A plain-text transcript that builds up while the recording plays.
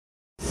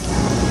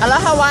Hello,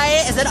 Hawaii.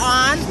 Is it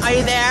on? Are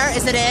you there?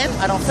 Is it in?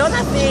 I don't feel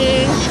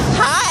nothing.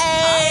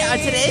 Hi. On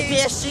today's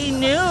BSG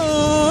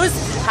News.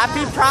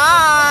 Happy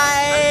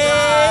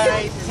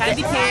Pride.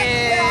 Candy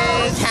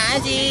kids.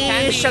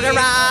 Candy. Sugar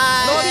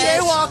rush. No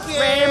jaywalking.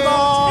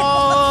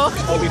 Rainbow.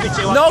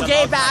 No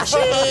gay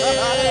bashing.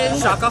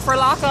 Shaka for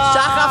laka.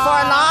 Shaka for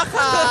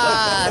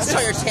laka.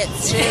 Show your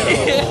tits too.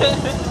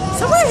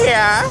 So we're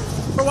here.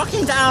 We're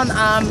walking down.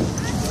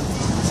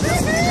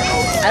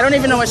 I don't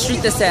even know what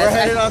street this is. We're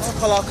headed on to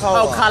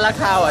Kalakaua. Oh,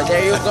 Kalakaua.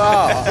 There you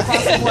go.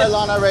 Passing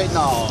Wailana right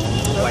now.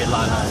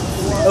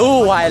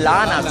 Ooh,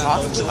 Wailana.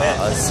 Talk to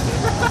us.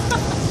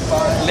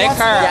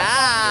 Liquor.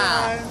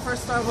 Yeah. For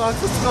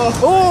Starbucks, let's go.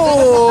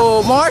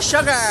 Ooh, more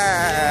sugars.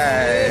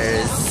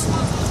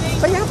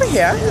 But yeah, we're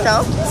here, you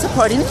know,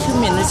 supporting the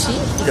community,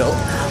 you know,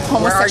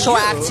 homosexual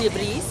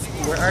activities.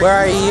 Where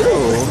are you?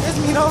 It's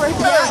Mino right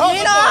there. Yeah, Hold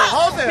Mino!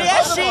 it.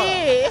 BSG!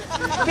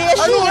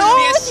 BSG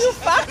news, you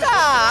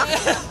fucker!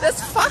 This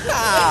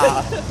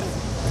fucker!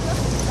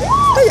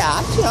 But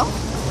yeah, you know,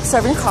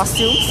 serving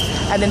costumes.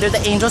 And then there's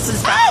the angels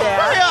is back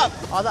there.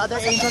 All the other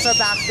angels are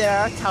back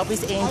there.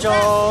 Talby's angels.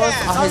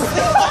 Oh,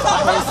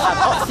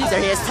 see,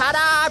 there he is.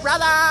 Ta-da,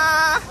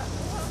 brother!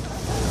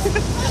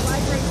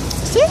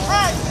 See?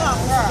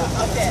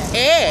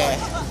 Hey!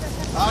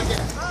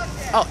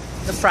 Oh,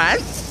 the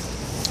front.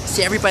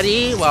 See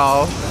everybody?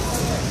 Well,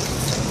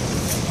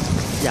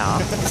 yeah.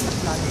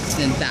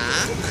 In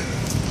back.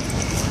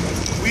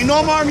 We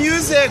no more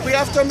music. We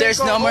have to make There's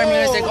no more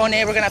music. Oh,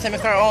 we're gonna have to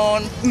make our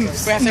own. We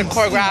have to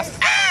choreograph.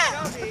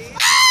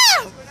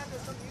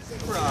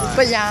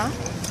 But yeah,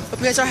 hope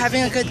you guys are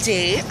having a good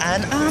day,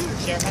 and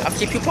I'll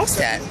keep you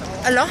posted.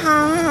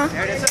 Aloha.